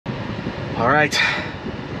All right,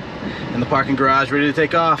 in the parking garage, ready to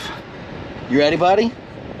take off. You ready, buddy?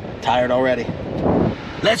 Tired already.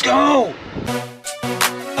 Let's go!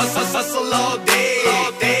 Hustle all day.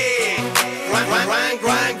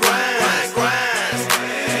 Grind.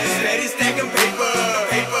 Steady stacking paper.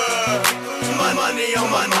 Money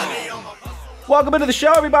on my money. Welcome into the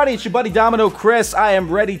show, everybody. It's your buddy Domino Chris. I am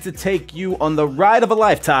ready to take you on the ride of a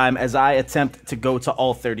lifetime as I attempt to go to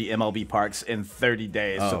all 30 MLB parks in 30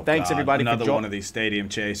 days. So thanks, everybody, for another joining. one of these stadium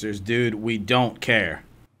chasers. Dude, we don't care.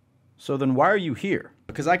 So then why are you here?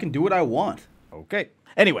 Because I can do what I want. Okay.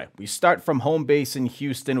 Anyway, we start from home base in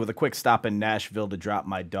Houston with a quick stop in Nashville to drop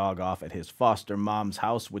my dog off at his foster mom's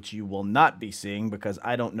house, which you will not be seeing because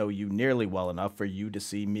I don't know you nearly well enough for you to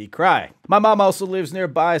see me cry. My mom also lives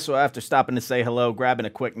nearby, so after stopping to say hello, grabbing a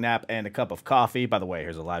quick nap, and a cup of coffee — by the way,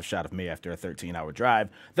 here's a live shot of me after a 13-hour drive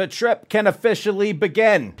 — the trip can officially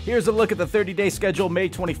begin. Here's a look at the 30-day schedule, May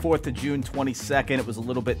 24th to June 22nd. It was a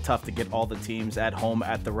little bit tough to get all the teams at home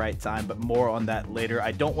at the right time, but more on that later.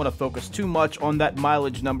 I don't want to focus too much on that mileage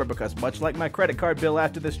number because, much like my credit card bill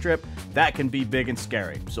after this trip, that can be big and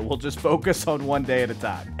scary. So we'll just focus on one day at a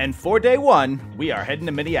time. And for day one, we are heading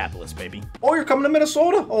to Minneapolis, baby. Oh, you're coming to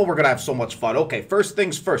Minnesota? Oh, we're gonna have so much fun. Okay, first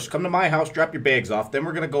things first. Come to my house, drop your bags off. Then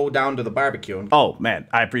we're gonna go down to the barbecue. And Oh, man,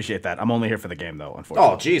 I appreciate that. I'm only here for the game, though,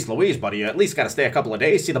 unfortunately. oh, geez, Louise, buddy. You at least gotta stay a couple of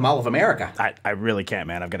days, see the Mall of America. I really can't,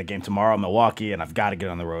 man. I've got a game tomorrow in Milwaukee, and I've got to get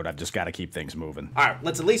on the road. I've just got to keep things moving. All right,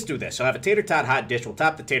 let's at least do this. I'll have a tater tot hot dish. We'll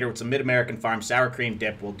top the tater with some Mid-American Farm sour cream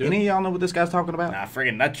dip. We'll do. Any of y'all know what this guy's talking about? Nah,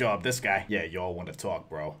 friggin' nut job, this guy. Yeah, y'all want to talk,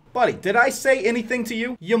 bro. Buddy, did I say anything to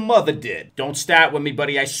you? Your mother did. Don't start with me,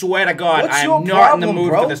 buddy. I swear to God, What's I your am not in the problem, mood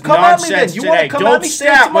bro? for this Come at me nonsense then. You wanna today. come at Don't me, say it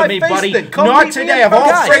to start my with me, face buddy. then. Come Not meet me today. in Of all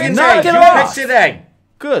Guys, friggin' knock days. it You off. pick today.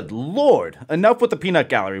 Good Lord. Enough with the peanut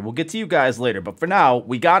gallery. We'll get to you guys later, but for now,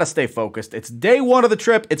 we got to stay focused. It's day one of the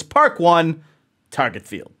trip. It's Park 1, Target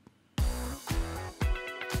Field.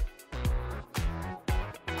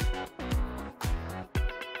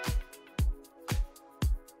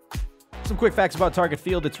 Some quick facts about Target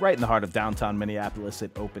Field. It's right in the heart of downtown Minneapolis.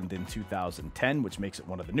 It opened in 2010, which makes it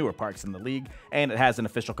one of the newer parks in the league, and it has an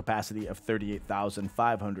official capacity of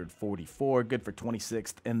 38,544, good for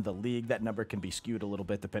 26th in the league. That number can be skewed a little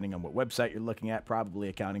bit depending on what website you're looking at, probably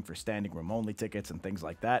accounting for standing room only tickets and things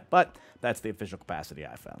like that, but that's the official capacity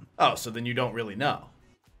I found. Oh, so then you don't really know.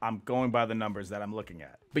 I'm going by the numbers that I'm looking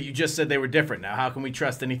at. But you just said they were different. Now, how can we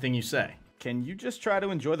trust anything you say? Can you just try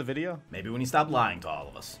to enjoy the video? Maybe when you stop lying to all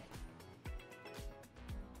of us.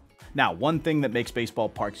 Now, one thing that makes baseball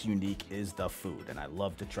parks unique is the food, and I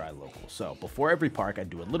love to try local. So before every park, I'd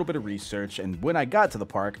do a little bit of research, and when I got to the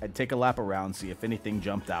park, I'd take a lap around, see if anything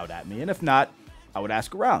jumped out at me, and if not, I would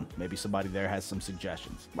ask around. Maybe somebody there has some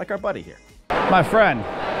suggestions, like our buddy here. My friend,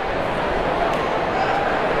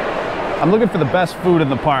 I'm looking for the best food in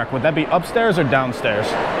the park. Would that be upstairs or downstairs?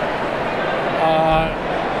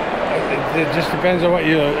 It just depends on what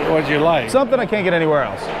you like. Something I can't get anywhere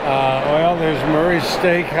else. Well, there's Murray's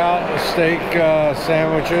steak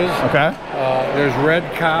sandwiches. Okay. There's Red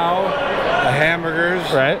Cow, the hamburgers.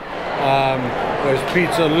 Right. There's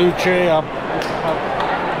Pizza Luce up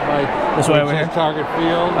by This way over here? Target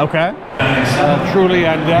Field. Okay. Truly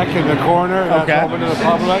on Deck in the corner. That's Okay. open to the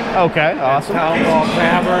public. Okay, awesome. Town Hall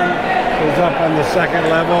Tavern is up on the second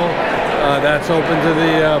level. That's open to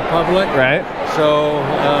the public. Right. So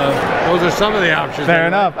those are some of the options. Fair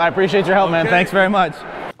enough. I appreciate your help, man. Okay. Thanks very much.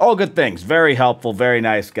 All good things. Very helpful, very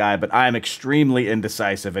nice guy, but I'm extremely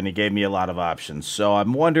indecisive, and he gave me a lot of options. So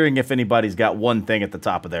I'm wondering if anybody's got one thing at the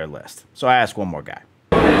top of their list. So I asked one more guy.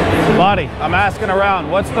 Buddy, I'm asking around.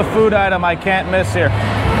 What's the food item I can't miss here?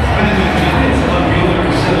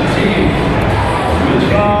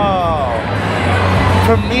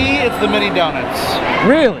 For me, it's the mini donuts.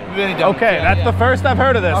 Really? Mini donuts. Okay, Yeah, that's yeah. the first I've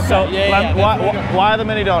heard of this. Okay, So yeah, why the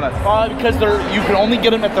mini donuts? Because you can only get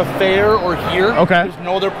them at the fair or here. Okay. There's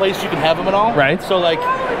no other place you can have them at all. Right. So like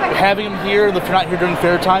having them here, if you're not here during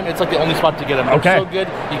fair time, it's like the only spot to get them. Okay. They're so good.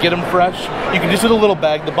 You get them fresh. You can just do the little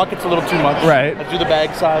bag. The bucket's a little too much. Right. Let's do the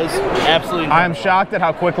bag size. Absolutely. I'm shocked at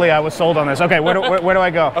how quickly I was sold on this. Okay, where do I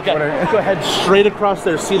go? Okay. Go ahead straight across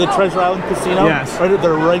there. See the Treasure Island Casino? Yes. Right,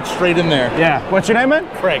 they're right straight in there. Yeah. What's your name, man?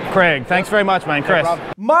 Craig. Craig. Thanks very much, man. Chris. problem.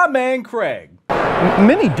 My man, Craig.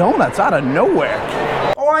 Mini donuts out of nowhere.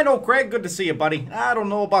 Oh, I know, Craig. Good to see you, buddy. I don't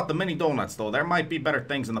know about the mini donuts, though. There might be better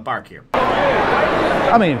things in the park here.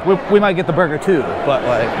 I mean, we might get the burger too, but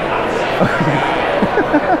like...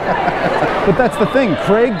 But that's the thing,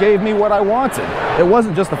 Craig gave me what I wanted. It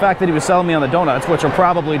wasn't just the fact that he was selling me on the donuts, which are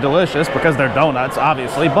probably delicious because they're donuts,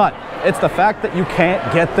 obviously, but it's the fact that you can't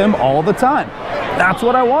get them all the time. That's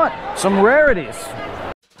what I want, some rarities.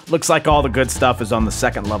 Looks like all the good stuff is on the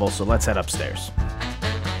second level, so let's head upstairs.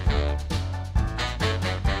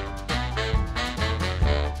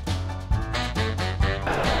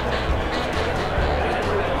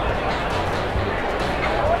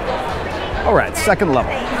 All right, second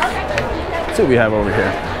level. Let's see what we have over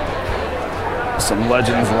here. Some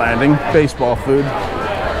Legends Landing baseball food.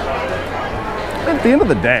 At the end of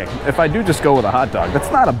the day, if I do just go with a hot dog,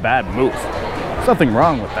 that's not a bad move. There's nothing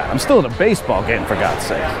wrong with that. I'm still at a baseball game, for God's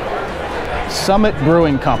sake. Summit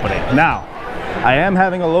Brewing Company. Now, I am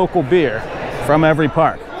having a local beer from every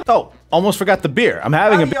park. Oh, almost forgot the beer. I'm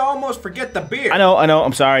having How a do you almost forget the beer? I know,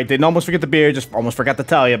 I'm sorry. Didn't almost forget the beer, just almost forgot to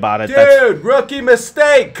tell you about it. Dude, rookie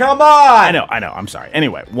mistake, come on! I know, I'm sorry.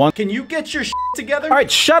 Anyway, one. Can you get your shit together? All right,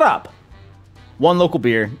 shut up. One local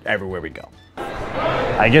beer everywhere we go.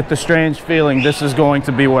 I get the strange feeling this is going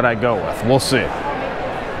to be what I go with. We'll see.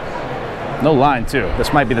 No line, too.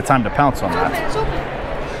 This might be the time to pounce on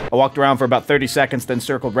that. I walked around for about 30 seconds, then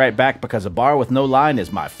circled right back because a bar with no line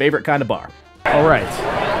is my favorite kind of bar. All right.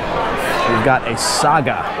 We've got a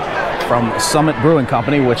Saga from Summit Brewing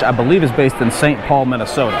Company, which I believe is based in St. Paul,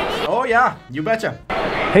 Minnesota. Oh yeah, you betcha.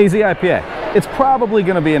 Hazy IPA. It's probably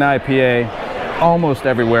going to be an IPA almost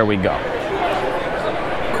everywhere we go.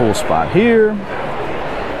 Cool spot here.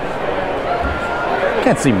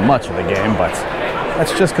 Can't see much of the game, but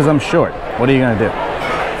that's just because I'm short. What are you going to do?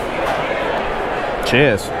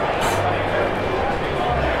 Cheers.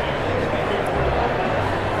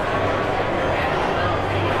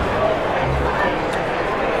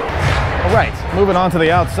 All right, moving on to the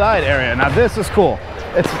outside area. Now this is cool.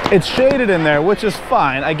 It's shaded in there, which is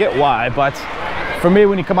fine. I get why, but for me,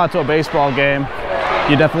 when you come out to a baseball game,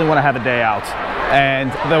 you definitely want to have a day out.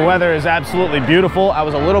 And the weather is absolutely beautiful. I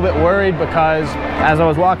was a little bit worried because as I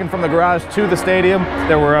was walking from the garage to the stadium,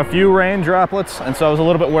 there were a few rain droplets, and so I was a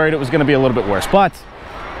little bit worried it was going to be a little bit worse. But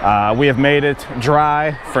we have made it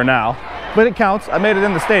dry for now. But it counts. I made it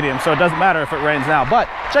in the stadium, so it doesn't matter if it rains now. But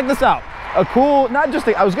check this out. A cool, not just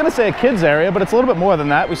I was going to say a kids area, but it's a little bit more than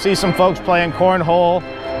that. We see some folks playing cornhole.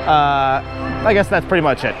 I guess that's pretty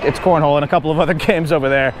much it. It's cornhole and a couple of other games over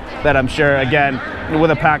there that I'm sure, again,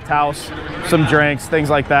 with a packed house, some drinks, things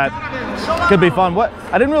like that. Could be fun. What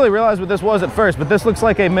I didn't really realize what this was at first, but this looks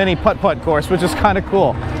like a mini putt-putt course, which is kind of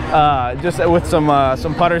cool. Just with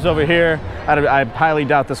some putters over here. I highly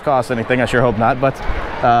doubt this costs anything. I sure hope not. But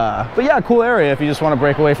yeah, cool area if you just want to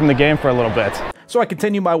break away from the game for a little bit. So I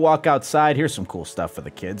continue my walk outside. Here's some cool stuff for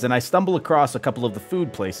the kids, and I stumble across a couple of the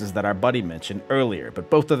food places that our buddy mentioned earlier, but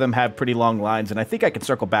both of them have pretty long lines, and I think I can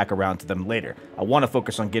circle back around to them later. I want to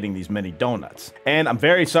focus on getting these mini donuts. And I'm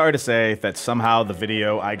very sorry to say that somehow the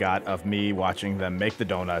video I got of me watching them make the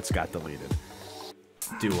donuts got deleted.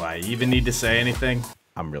 Do I even need to say anything?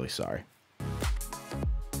 I'm really sorry.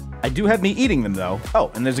 I do have me eating them though.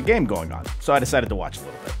 Oh, and there's a game going on, so I decided to watch a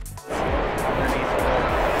little bit.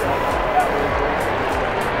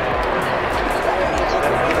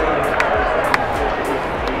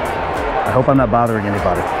 I hope I'm not bothering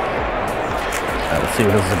anybody. Let's see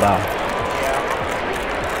what this is about.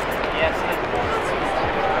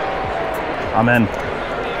 I'm in.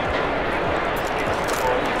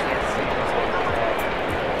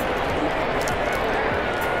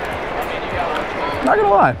 Not gonna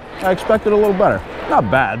lie, I expected a little better. Not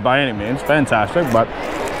bad by any means, fantastic, but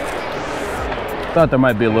thought there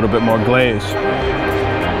might be a little bit more glaze.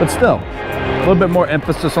 But still, a little bit more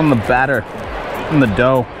emphasis on the batter and the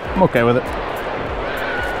dough. I'm okay with it.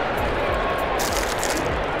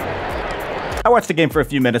 I watched the game for a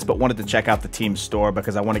few minutes, but wanted to check out the team's store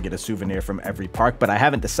because I want to get a souvenir from every park, but I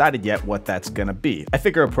haven't decided yet what that's gonna be. I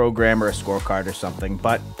figure a program or a scorecard or something,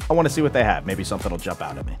 but I want to see what they have. Maybe something will jump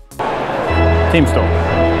out at me. Team store.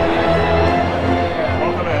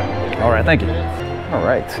 Welcome in. All right, thank you. All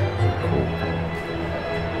right, cool.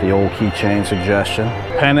 The old keychain suggestion.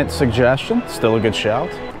 Pennant suggestion, still a good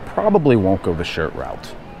shout. Probably won't go the shirt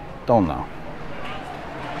route. Don't know.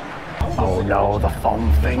 Oh no, the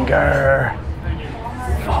foam finger.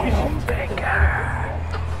 Foam finger.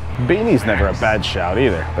 Beanie's never a bad shout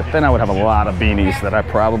either, but then I would have a lot of beanies that I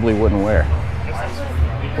probably wouldn't wear.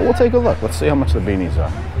 But we'll take a look. Let's see how much the beanies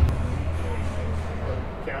are.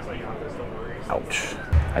 Ouch.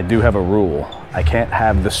 I do have a rule. I can't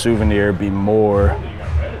have the souvenir be more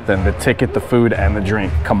than the ticket, the food, and the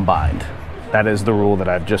drink combined. That is the rule that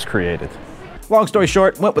I've just created. Long story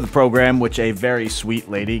short, went with the program, which a very sweet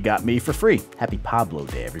lady got me for free. Happy Pablo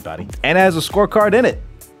Day, everybody. And has a scorecard in it.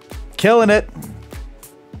 Killing it.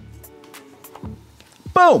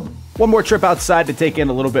 Boom! One more trip outside to take in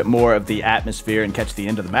a little bit more of the atmosphere and catch the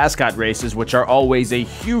end of the mascot races, which are always a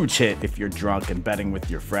huge hit if you're drunk and betting with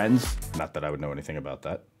your friends. Not that I would know anything about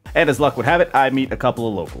that. And as luck would have it, I meet a couple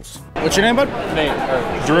of locals. What's your name, bud?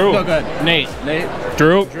 Nate. Drew. No, go ahead. Nate.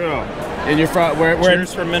 Drew. Drew. And you're from where?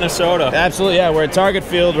 Cheers from Minnesota. Absolutely, yeah. We're at Target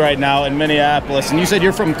Field right now in Minneapolis, and you said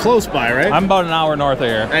you're from close by, right? I'm about an hour north of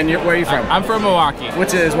here. And where are you from? I'm from Milwaukee.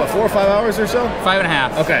 Which is what, 4 or 5 hours or so?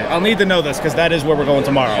 5.5. Okay, I'll need to know this because that is where we're going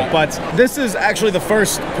tomorrow. But this is actually the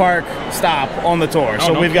first park stop on the tour,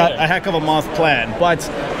 so no we've got kidding. a heck of a month planned. But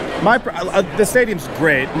the stadium's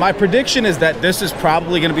great. My prediction is that this is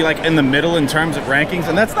probably going to be like in the middle in terms of rankings,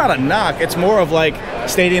 and that's not a knock. It's more of like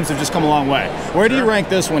stadiums have just come a long way. Where do you rank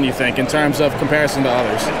this one, you think, in terms of comparison to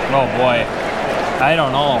others? Oh boy, I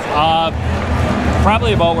don't know.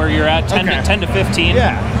 Probably about where you're at, 10 to 15.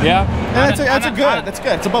 Yeah. Yeah. And that's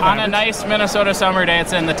good. It's above On a average. nice Minnesota summer day,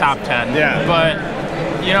 it's in the top 10. Yeah.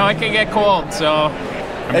 But, you know, it can get cold, so.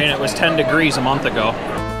 I mean, it was 10 degrees a month ago.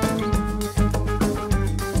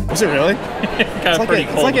 Was it really? Kind of pretty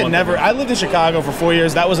cold. It's like a it month never. ago. I lived in Chicago for 4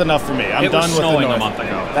 years. That was enough for me. I'm It done was with the snowing north. a month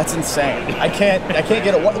ago. That's insane. I can't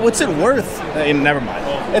get it. What's it worth? Never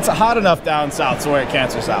mind. It's hot enough down south, so where it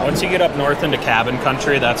cancels out. Once you get up north into cabin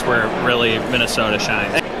country, that's where really Minnesota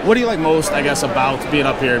shines. What do you like most, I guess, about being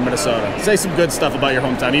up here in Minnesota? Say some good stuff about your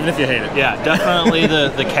hometown, even if you hate it. Yeah, definitely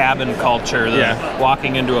the cabin culture. Yeah.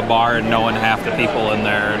 Walking into a bar and knowing half the people in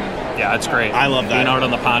there. And yeah, it's great. I love that. Being out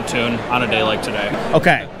on the pontoon on a day like today.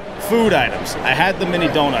 Okay, food items. I had the mini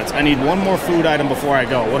donuts. I need one more food item before I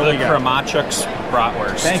go. What do The we got? Kramachuk's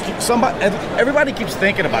bratwurst. Thank you. Everybody keeps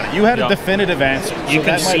thinking about it. You had a Yep. definitive answer. You so can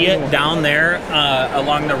that might see be it one. down there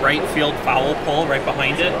along the right field foul pole right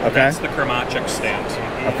behind it. Okay. That's the Kramachuk stand.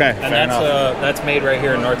 Okay, And fair enough. that's made right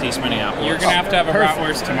here in Northeast Minneapolis. You're going to have a Perfect.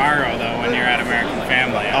 bratwurst tomorrow, though, when you're at American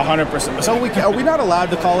Family. 100%. So are we not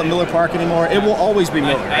allowed to call it Miller Park anymore? It will always be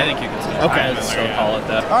Miller. I think you can say Okay. I'd still call it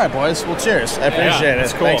that. All right, boys. Well, cheers. I appreciate it.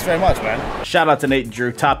 that's cool. Thanks very much, man. Shout out to Nate and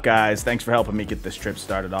Drew, top guys. Thanks for helping me get this trip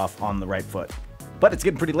started off on the right foot. But it's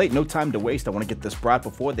getting pretty late, no time to waste. I want to get this brought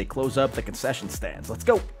before they close up the concession stands. Let's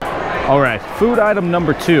go. All right, food item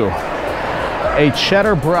number 2. A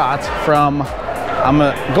cheddar brat from, I'm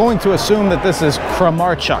going to assume that this is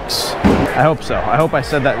Kramachuk's. I hope so. I hope I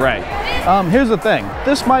said that right. Here's the thing.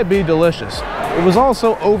 This might be delicious. It was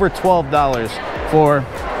also over $12 for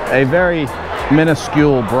a very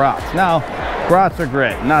minuscule brat. Now, brats are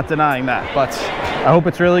great, not denying that, but I hope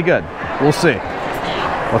it's really good. We'll see.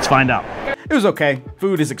 Let's find out. It was okay.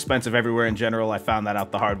 Food is expensive everywhere in general. I found that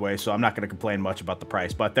out the hard way, so I'm not going to complain much about the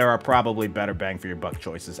price, but there are probably better bang for your buck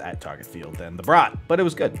choices at Target Field than the brat, but it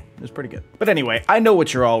was good. It was pretty good. But anyway, I know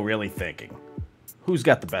what you're all really thinking. Who's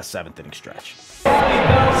got the best 7th inning stretch?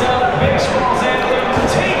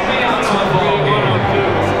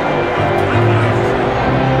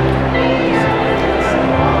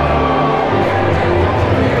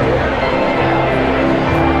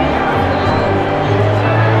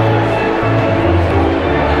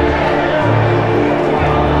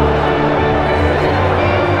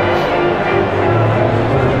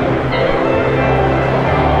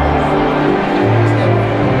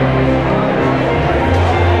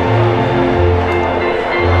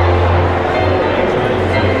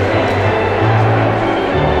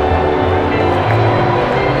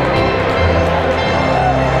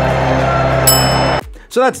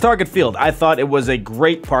 So that's Target Field. I thought it was a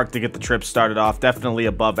great park to get the trip started off, definitely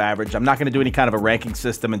above average. I'm not going to do any kind of a ranking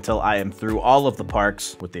system until I am through all of the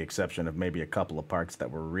parks, with the exception of maybe a couple of parks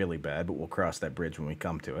that were really bad, but we'll cross that bridge when we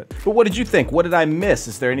come to it. But what did you think? What did I miss?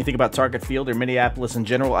 Is there anything about Target Field or Minneapolis in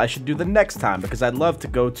general I should do the next time? Because I'd love to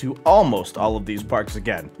go to almost all of these parks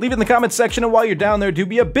again. Leave it in the comments section, and while you're down there, do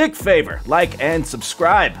me a big favor, like and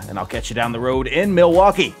subscribe, and I'll catch you down the road in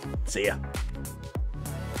Milwaukee. See ya.